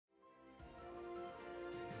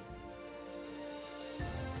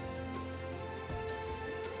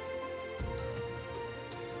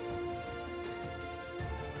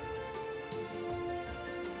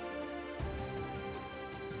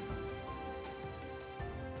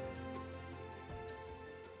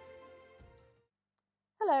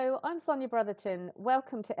Hello, I'm Sonia Brotherton.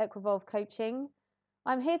 Welcome to Equivolve Coaching.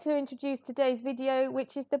 I'm here to introduce today's video,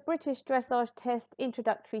 which is the British Dressage Test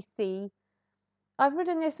Introductory C. I've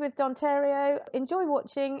ridden this with Dontario. Enjoy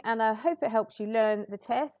watching and I hope it helps you learn the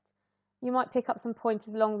test. You might pick up some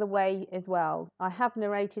pointers along the way as well. I have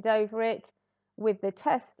narrated over it with the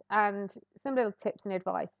test and some little tips and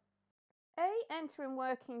advice. A, enter in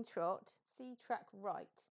working trot, C, track right.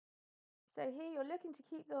 So here you're looking to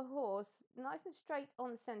keep the horse nice and straight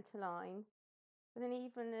on the centre line with an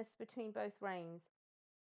evenness between both reins.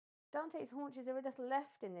 Dante's haunches are a little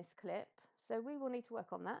left in this clip, so we will need to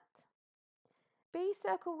work on that. B,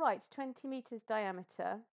 circle right 20 metres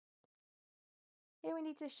diameter. Here we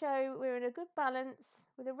need to show we're in a good balance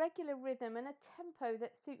with a regular rhythm and a tempo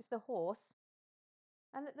that suits the horse,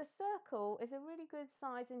 and that the circle is a really good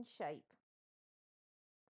size and shape.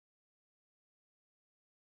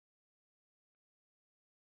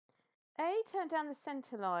 A, turn down the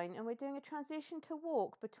centre line, and we're doing a transition to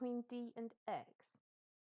walk between D and X.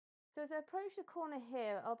 So as I approach the corner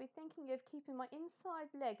here, I'll be thinking of keeping my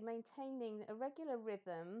inside leg maintaining a regular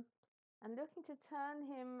rhythm and looking to turn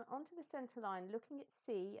him onto the centre line, looking at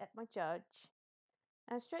C at my judge,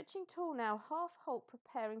 and stretching tall now, half halt,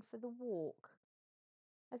 preparing for the walk.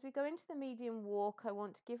 As we go into the medium walk, I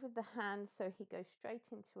want to give with the hand so he goes straight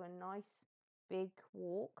into a nice big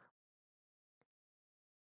walk.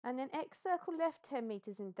 And then X, circle left 10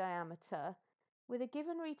 metres in diameter with a give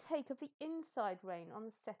and retake of the inside rein on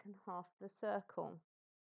the second half of the circle.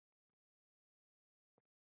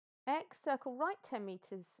 X, circle right 10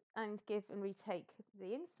 metres and give and retake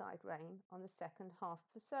the inside rein on the second half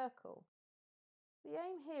of the circle. The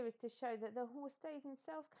aim here is to show that the horse stays in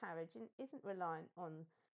self-carriage and isn't reliant on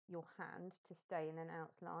your hand to stay in an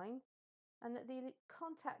outline, and that the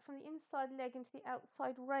contact from the inside leg into the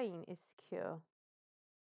outside rein is secure.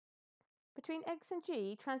 Between X and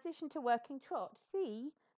G, transition to working trot.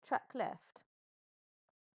 C, track left.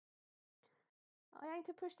 I aim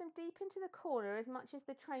to push them deep into the corner as much as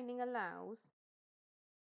the training allows.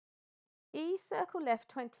 E, circle left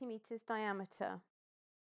 20 metres diameter.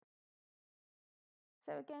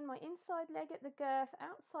 So again, my inside leg at the girth,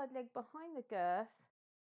 outside leg behind the girth,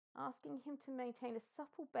 asking him to maintain a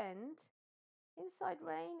supple bend. Inside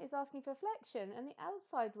rein is asking for flexion, and the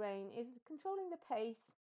outside rein is controlling the pace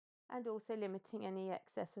and also limiting any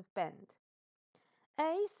excess of bend.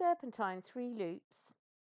 A, serpentine 3 loops.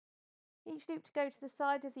 Each loop to go to the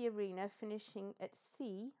side of the arena, finishing at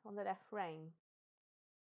C on the left rein.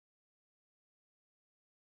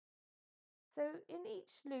 So in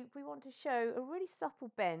each loop we want to show a really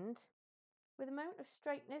supple bend with a moment of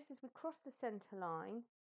straightness as we cross the centre line,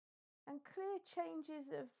 and clear changes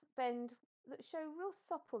of bend that show real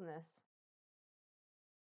suppleness.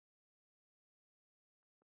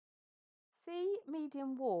 C,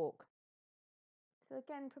 medium walk. So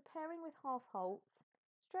again, preparing with half halts,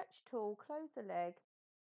 stretch tall, close the leg,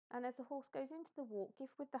 and as the horse goes into the walk, give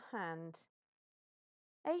with the hand.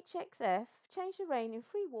 HXF, change the rein in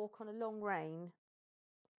free walk on a long rein.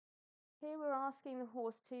 Here we're asking the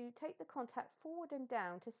horse to take the contact forward and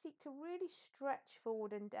down, to seek to really stretch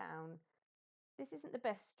forward and down. This isn't the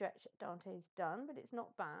best stretch Dante's done, but it's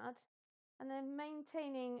not bad. And then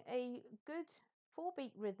maintaining a good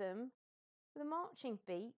 4-beat rhythm with a marching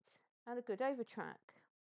beat and a good overtrack.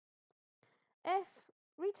 F,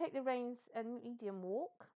 retake the reins and medium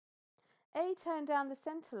walk. A, turn down the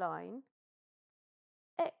centre line.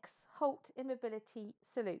 X, halt, immobility,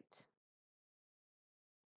 salute.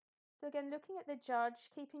 So again, looking at the judge,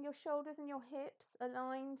 keeping your shoulders and your hips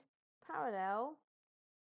aligned parallel,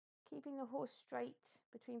 keeping the horse straight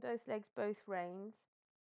between both legs, both reins,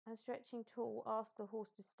 and stretching tall, ask the horse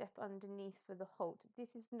to step underneath for the halt.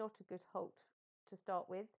 This is not a good halt to start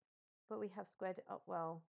with, but we have squared it up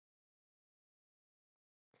well.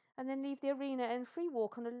 And then leave the arena and free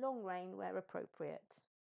walk on a long rein where appropriate.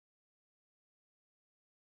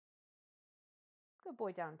 Good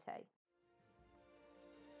boy, Dante.